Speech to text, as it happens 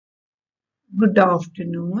Good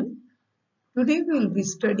afternoon. Today we'll be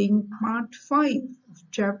studying part 5 of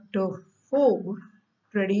chapter 4,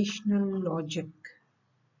 Traditional Logic.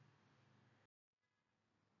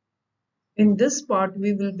 In this part,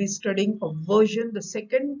 we will be studying obversion, the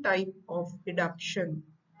second type of deduction.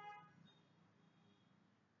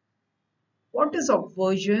 What is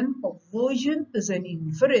obversion? Obversion is an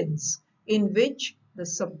inference in which the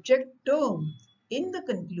subject term in the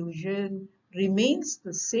conclusion remains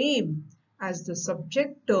the same as the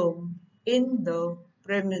subject term in the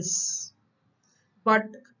premise. But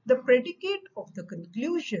the predicate of the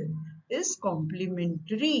conclusion is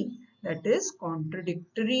complementary, that is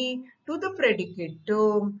contradictory to the predicate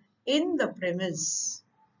term in the premise.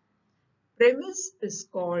 Premise is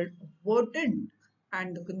called obvertent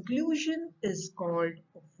and the conclusion is called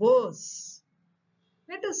obverse.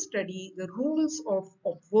 Let us study the rules of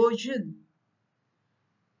obversion.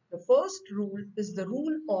 The first rule is the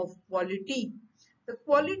rule of quality. The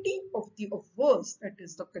quality of the obverse, that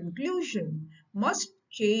is the conclusion, must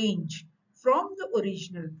change from the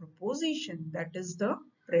original proposition, that is the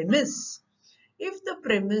premise. If the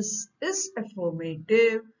premise is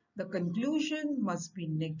affirmative, the conclusion must be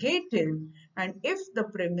negative, and if the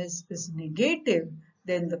premise is negative,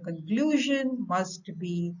 then the conclusion must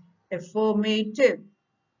be affirmative.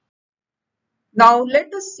 Now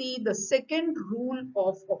let us see the second rule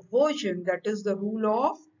of obversion, that is the rule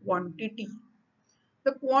of quantity.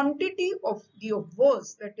 The quantity of the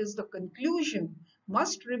obverse, that is the conclusion,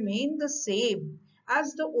 must remain the same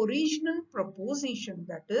as the original proposition,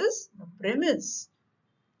 that is the premise.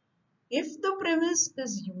 If the premise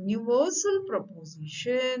is universal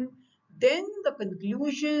proposition, then the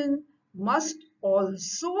conclusion must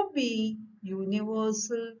also be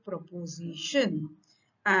universal proposition.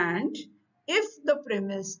 And if the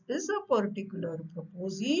premise is a particular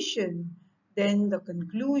proposition, then the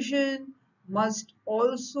conclusion must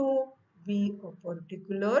also be a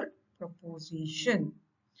particular proposition.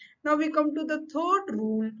 Now we come to the third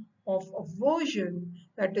rule of obversion,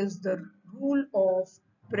 that is the rule of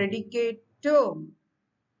predicate term.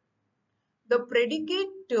 The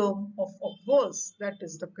predicate term of obverse, that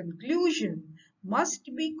is the conclusion, must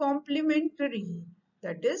be complementary,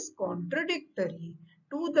 that is contradictory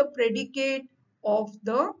to the predicate of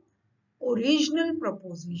the original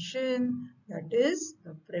proposition, that is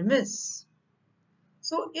the premise.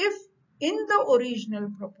 So if in the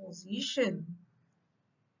original proposition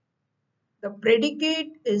the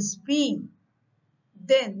predicate is P,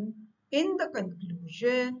 then in the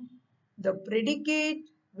conclusion the predicate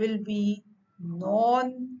will be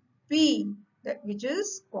non-P, that which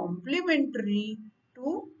is complementary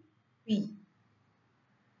to P.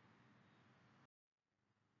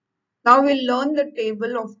 Now we'll learn the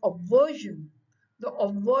table of obversion. The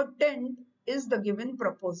obvertent is the given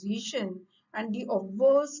proposition and the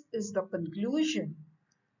obverse is the conclusion.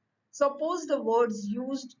 Suppose the words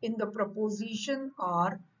used in the proposition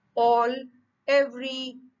are all,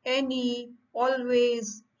 every, any,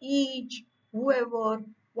 always, each, whoever,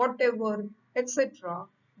 whatever, etc.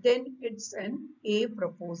 Then it's an A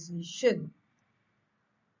proposition.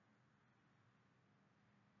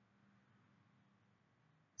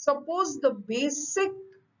 Suppose the basic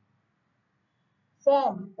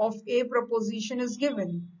form of A proposition is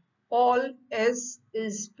given. All S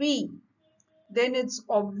is P. Then its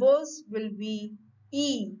obverse will be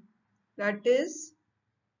E. That is,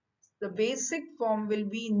 the basic form will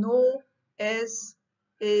be no S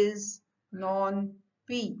is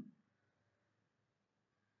non-P.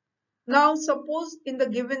 Now suppose in the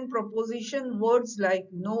given proposition words like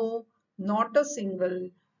no, not a single,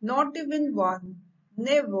 not even one,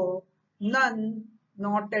 never, none,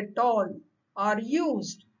 not at all are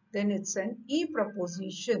used, then it's an E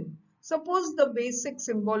proposition. Suppose the basic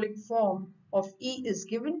symbolic form of E is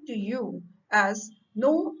given to you as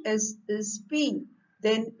no S is P,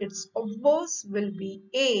 then its obverse will be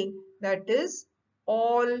A, that is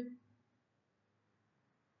all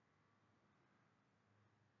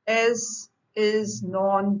S is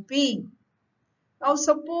non-P. Now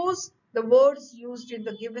suppose the words used in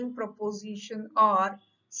the given proposition are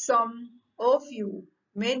some, a few,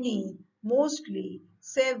 many, mostly,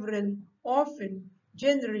 several, often,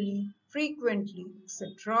 generally, frequently,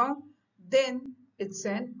 etc. Then it's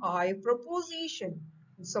an I proposition.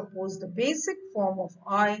 And suppose the basic form of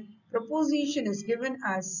I proposition is given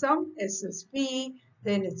as some SSP,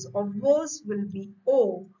 then its obverse will be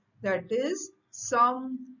O, that is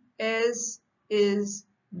some S is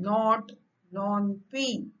not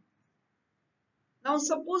non-P. Now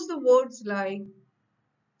suppose the words like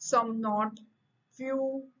some not,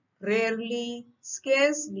 few, rarely,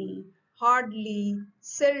 scarcely, hardly,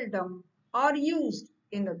 seldom, are used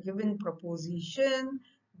in a given proposition,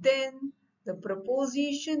 then the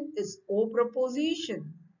proposition is O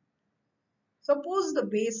proposition. Suppose the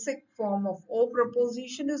basic form of O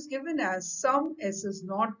proposition is given as some S is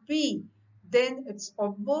not P, then its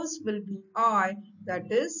obverse will be I,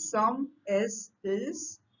 that is some S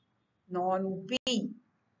is non-P.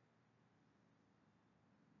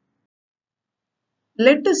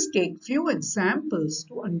 Let us take few examples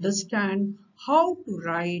to understand how to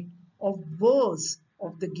write obverse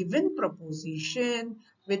of the given proposition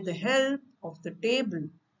with the help of the table.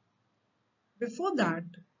 Before that,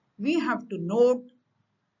 we have to note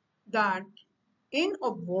that in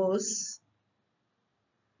obverse,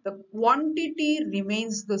 the quantity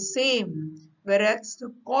remains the same, whereas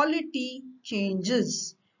the quality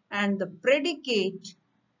changes and the predicate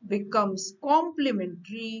becomes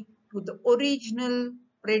complementary to the original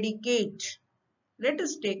predicate. Let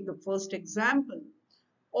us take the first example.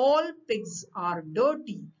 All pigs are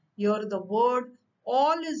dirty. Here the word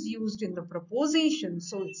all is used in the proposition,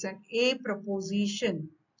 so it's an A proposition.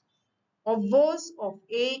 Obverse of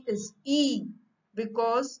A is E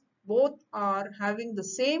because both are having the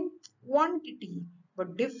same quantity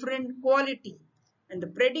but different quality. And the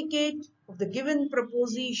predicate of the given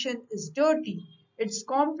proposition is dirty. Its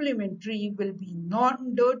complementary will be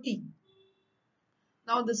non-dirty.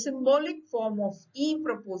 Now the symbolic form of E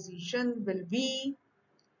proposition will be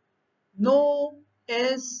no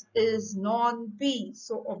S is non-P.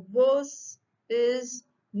 So obverse is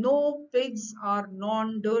no pigs are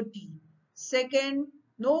non-dirty. Second,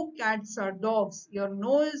 no cats are dogs. Your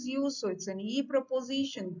no is used, so it's an E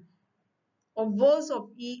proposition. Obverse of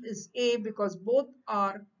E is A because both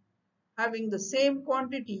are having the same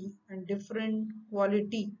quantity and different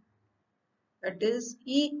quality. That is,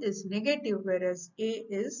 E is negative whereas A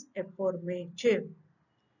is affirmative.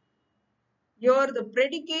 Here the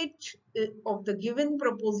predicate of the given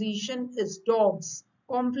proposition is dogs.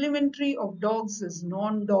 Complementary of dogs is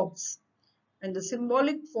non-dogs. And the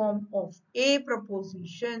symbolic form of A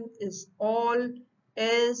proposition is all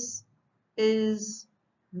S is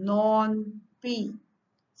non-P.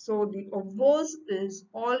 So the obverse is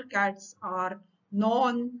all cats are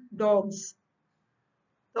non-dogs.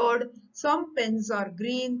 Third, some pens are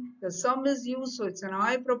green. The sum is used, so it's an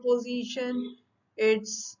I proposition.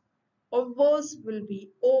 Its obverse will be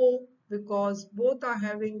O because both are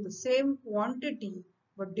having the same quantity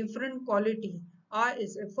but different quality. I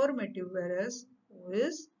is affirmative whereas O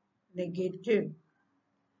is negative.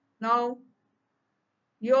 Now,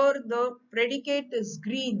 here the predicate is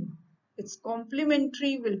green. Its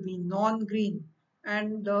complementary will be non-green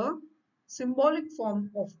and the symbolic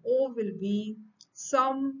form of O will be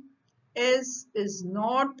some S is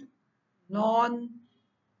not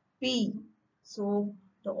non-P. So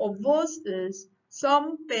the obverse is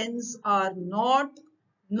some pens are not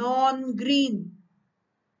non-green.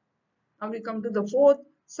 Now we come to the fourth.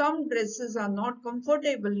 Some dresses are not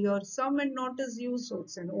comfortable. Here some and not is used, so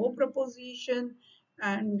it's an O proposition.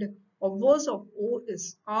 And obverse of O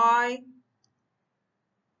is I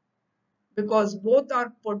because both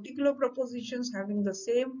are particular propositions having the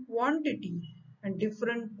same quantity and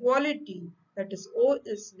different quality. That is, O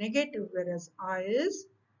is negative whereas I is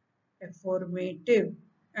affirmative.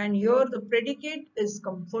 And here the predicate is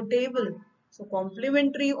comfortable. So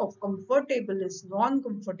complementary of comfortable is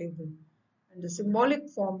non-comfortable. And the symbolic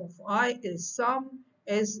form of I is some,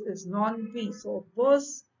 S is non-P. So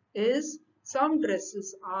verse is some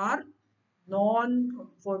dresses are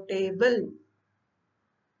non-comfortable.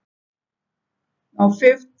 Now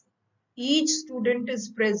fifth, each student is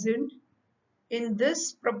present. In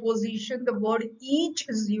this proposition, the word each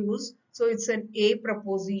is used. So it's an A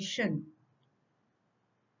proposition.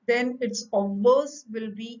 Then its obverse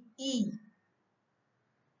will be E.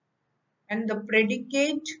 And the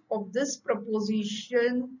predicate of this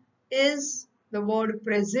proposition is the word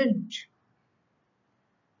present.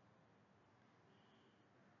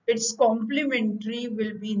 Its complementary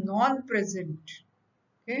will be non-present.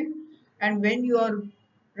 Okay? And when you are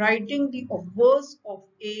writing the obverse of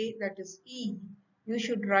A, that is E, you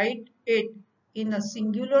should write it in a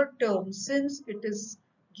singular term since it is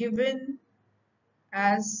given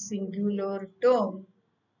as singular term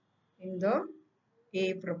in the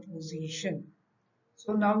A proposition.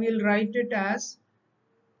 So now we'll write it as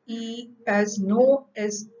E as no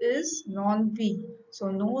S is non-P. So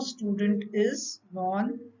no student is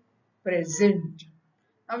non-present.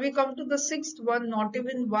 Now we come to the sixth one, not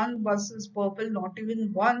even one bus is purple, not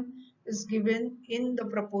even one is given in the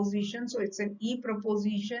proposition. So it's an E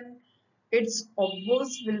proposition. Its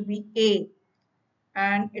obverse will be A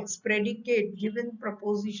and its predicate, given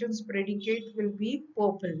proposition's predicate will be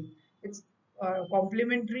purple. It's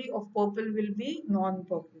complementary of purple will be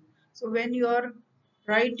non-purple. So when you are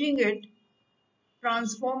writing it,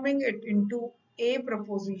 transforming it into a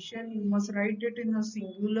preposition, you must write it in a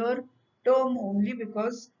singular term only,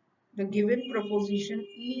 because the given preposition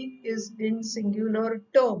E is in singular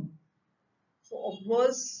term. So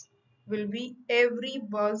obverse will be every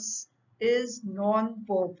bus is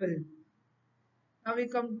non-purple. Now we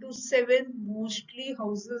come to 7. Mostly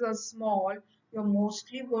houses are small. Your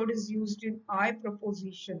mostly word is used in I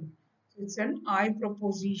preposition. So it's an I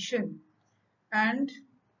preposition. And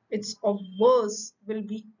its obverse will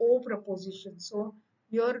be O preposition. So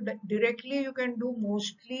here directly you can do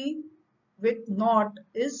mostly with not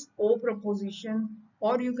is O preposition,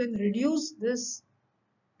 or you can reduce this,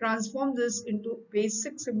 transform this into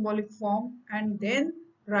basic symbolic form and then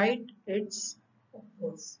write its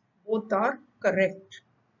obverse. Both are correct.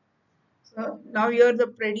 So now here the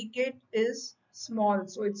predicate is small,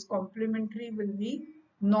 so its complementary will be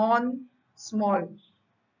non-small.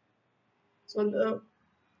 So the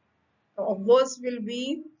obverse will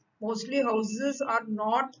be mostly houses are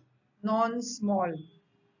not non-small.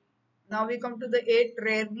 Now we come to the 8.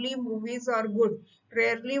 Rarely movies are good.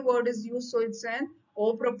 Rarely word is used, so it's an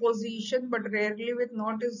O preposition, but rarely with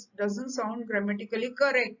not is doesn't sound grammatically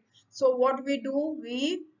correct. So what we do,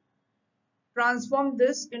 we transform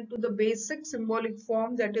this into the basic symbolic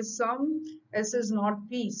form, that is some S is not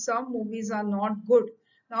P. Some movies are not good.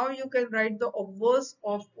 Now you can write the obverse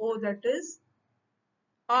of O, that is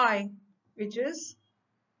I, which is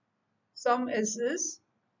some S is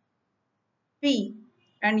P,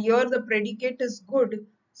 and here the predicate is good,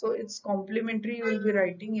 so its complementary you will be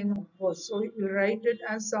writing in obverse. So you will write it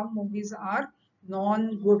as some movies are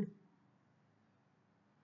non-good.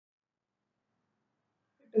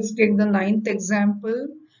 Let's take the 9th example.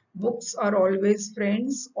 Books are always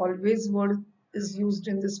friends. Always word is used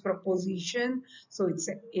in this proposition. So it's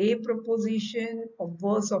an A proposition.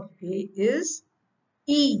 Obverse of A is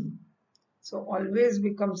E. So always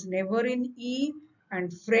becomes never in E,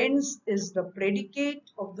 and friends is the predicate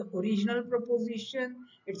of the original proposition.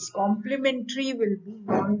 Its complementary will be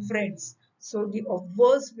non-friends. So the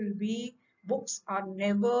obverse will be books are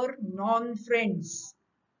never non-friends.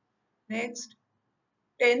 Next.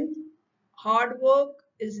 10th, hard work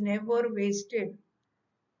is never wasted.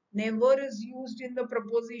 Never is used in the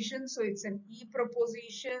preposition, so it's an E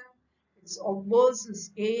preposition. Its obverse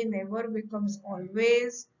is A, never becomes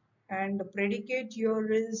always, and the predicate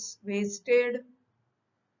here is wasted.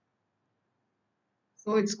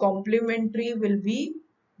 So its complementary will be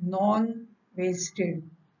non-wasted.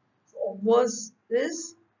 So obverse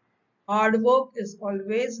is hard work is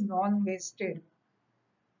always non-wasted.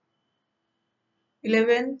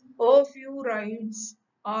 11th, a few rides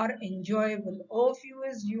are enjoyable. A few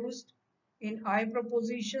is used in I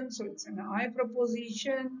preposition, so it's an I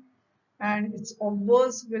preposition, and its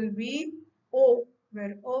obverse will be O,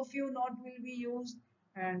 where a few not will be used,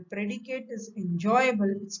 and predicate is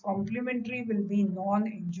enjoyable. Its complementary will be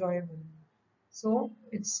non-enjoyable. So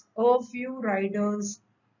it's a few rides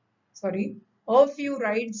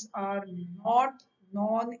are not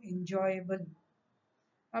non-enjoyable.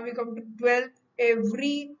 Now we come to 12th.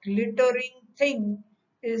 Every glittering thing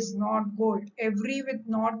is not gold. Every with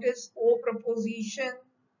not is O preposition.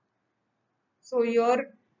 So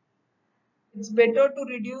here it's better to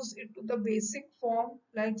reduce it to the basic form,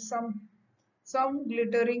 like some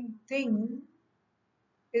glittering thing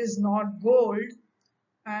is not gold.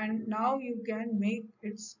 And now you can make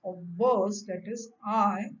its obverse, that is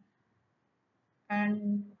I,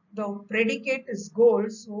 and the predicate is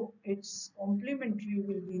gold, so its complementary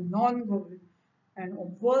will be non-gold, and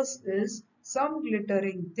obverse is some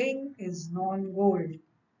glittering thing is non-gold.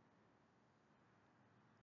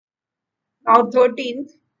 Now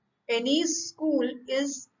 13th, any school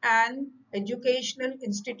is an educational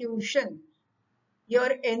institution.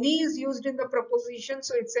 Here any is used in the preposition,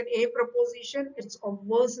 so it's an A preposition, its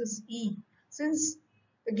obverse is E. Since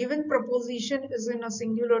the given preposition is in a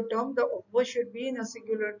singular term, the obverse should be in a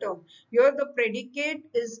singular term. Here the predicate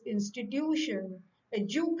is institution,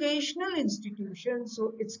 educational institution,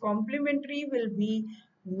 so its complementary will be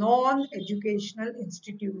non-educational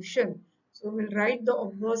institution. So we'll write the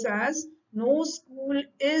obverse as no school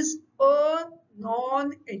is a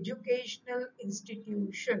non-educational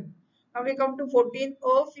institution. Now we come to 14.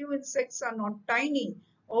 A few insects are not tiny.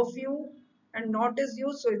 A few and not is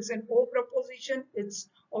used, so it's an O preposition. Its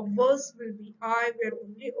obverse will be I, where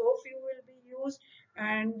only a few will be used,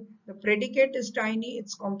 and the predicate is tiny.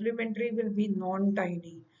 Its complementary will be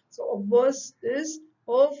non-tiny. So obverse is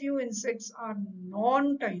a few insects are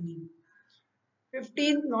non-tiny.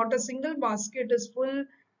 15. Not a single basket is full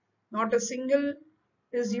not a single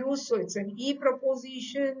is used, so it's an E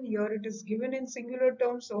proposition. Here it is given in singular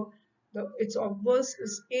terms, so its obverse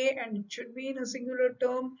is A and it should be in a singular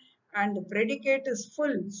term, and the predicate is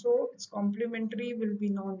full, so its complementary will be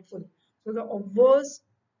non-full. So the obverse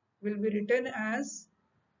will be written as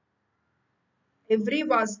every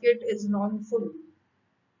basket is non-full.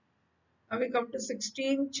 Now we come to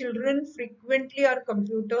 16. Children frequently are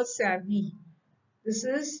computer savvy. This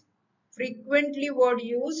is frequently word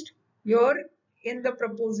used here in the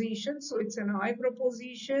proposition. So it's an I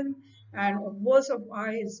proposition, and obverse of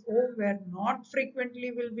I is O, where not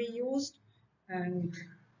frequently will be used, and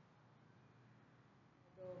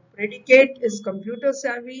the predicate is computer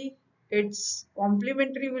savvy. Its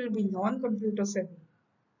complementary will be non-computer savvy.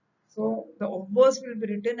 So the obverse will be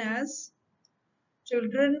written as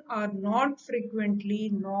children are not frequently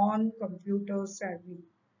non-computer savvy.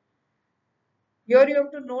 Here you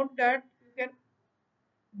have to note that you can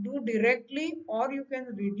do directly or you can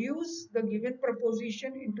reduce the given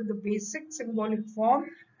proposition into the basic symbolic form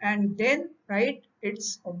and then write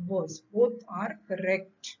its obverse. Both are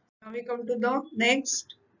correct. Now we come to the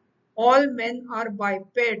next. All men are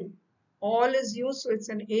biped. All is used, so it's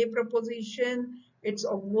an A proposition. Its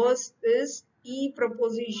obverse is E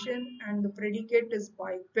proposition and the predicate is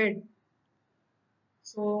biped.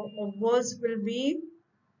 So obverse will be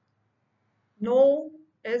no,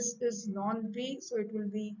 S is non-P, so it will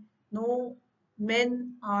be no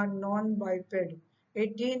men are non-biped.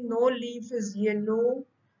 18, no leaf is yellow,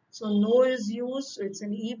 so no is used, so it's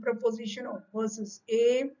an E proposition of versus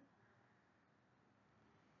A,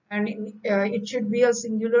 and it should be a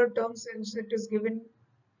singular term since it is given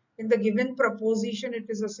in the given proposition, it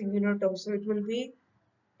is a singular term, so it will be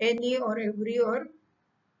any or every or,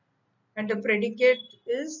 and the predicate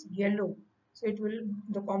is yellow. So it will,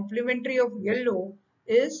 the complementary of yellow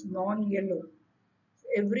is non-yellow.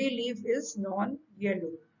 Every leaf is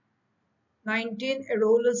non-yellow. 19,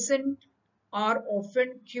 adolescent are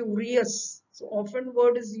often curious. So often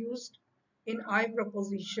word is used in I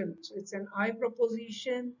proposition. So it's an I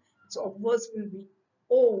proposition. Its obverse will be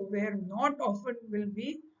O, where not often will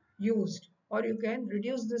be used. Or you can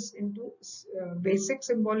reduce this into basic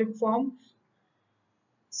symbolic form,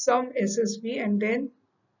 some SSV, and then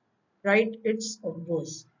write its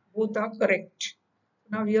obverse. Both are correct.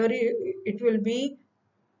 Now here it will be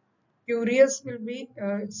curious will be,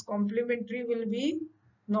 its complementary will be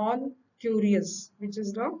non-curious, which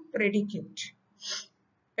is the predicate.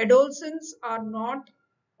 Adolescents are not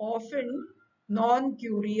often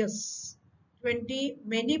non-curious. 20,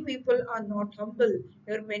 many people are not humble.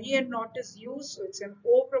 Here many and not is used, so it's an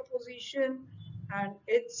O proposition and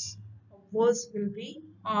its verse will be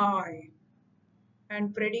I.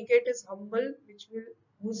 And predicate is humble, which will,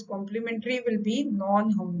 whose complementary will be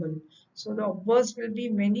non-humble. So the obverse will be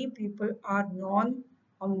many people are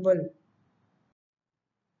non-humble.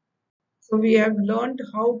 So we have learned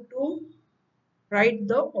how to write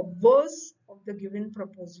the obverse of the given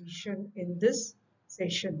proposition in this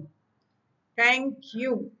session. Thank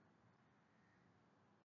you.